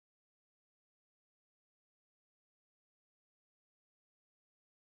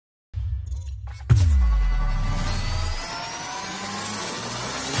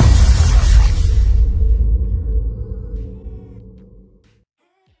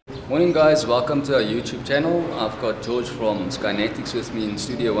Morning guys, welcome to our YouTube channel. I've got George from Skynetics with me in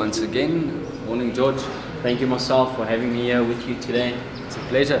studio once again. Morning George. Thank you Marcel for having me here with you today. It's a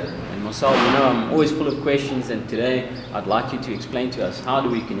pleasure. And Marcel, you know I'm always full of questions, and today I'd like you to explain to us how do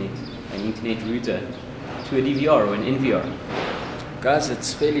we connect an internet router to a DVR or an NVR? Guys,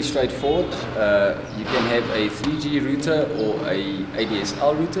 it's fairly straightforward. You can have a 3G router or a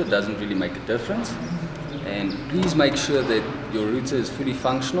ADSL router, doesn't really make a difference. And please make sure that your router is fully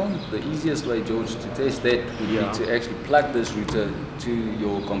functional. The easiest way, George, to test that would be to actually plug this router to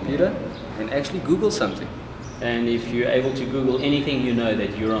your computer and actually Google something. And if you're able to Google anything, you know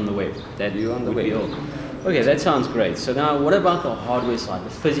that you're on the web. That you're on the web. Okay, that sounds great. So now what about the hardware side, the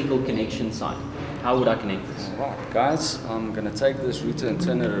physical connection side? How would I connect this? Alright guys, I'm going to take this router and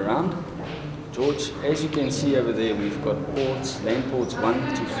turn it around. George, as you can see over there, we've got ports, LAN ports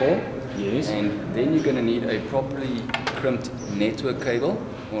 1 to 4. Yes. And then you're going to need a properly crimped network cable,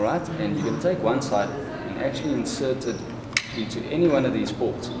 alright? And you're going to take one side and actually insert it into any one of these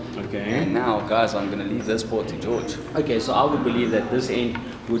ports. Okay. And now guys, I'm going to leave this port to George. Okay, so I would believe that this end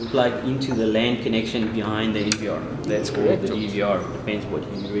would plug into the LAN connection behind the NVR. That's correct. Or the DVR, depends what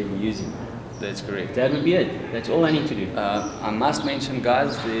you're really using. That's correct. That would be it. That's all I need to do. I must mention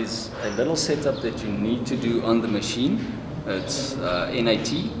guys, there's a little setup that you need to do on the machine. It's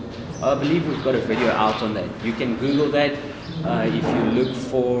NAT. I believe we've got a video out on that. You can Google that. If you look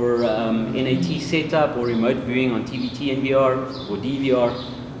for NAT setup or remote viewing on Tvt Dvr or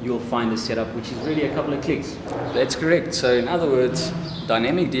DVR, you'll find the setup, which is really a couple of clicks. That's correct. So in other words,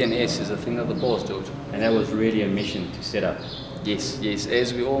 dynamic DNS is a thing of the past, George. And that was really a mission to set up. Yes, yes.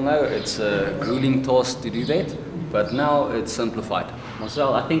 As we all know, it's a grueling task to do that, but now it's simplified.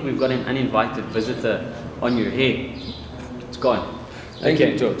 Marcel, I think we've got an uninvited visitor on your hair. It's gone. Thank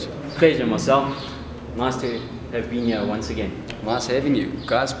you, George. Pleasure, Marcel. Nice to have been here once again. Nice having you.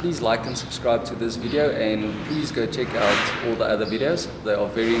 Guys, please like and subscribe to this video, and please go check out all the other videos. They are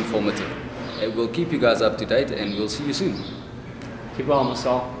very informative. And we'll keep you guys up to date, and we'll see you soon. Keep well,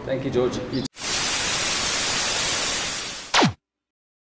 Marcel. Thank you, George.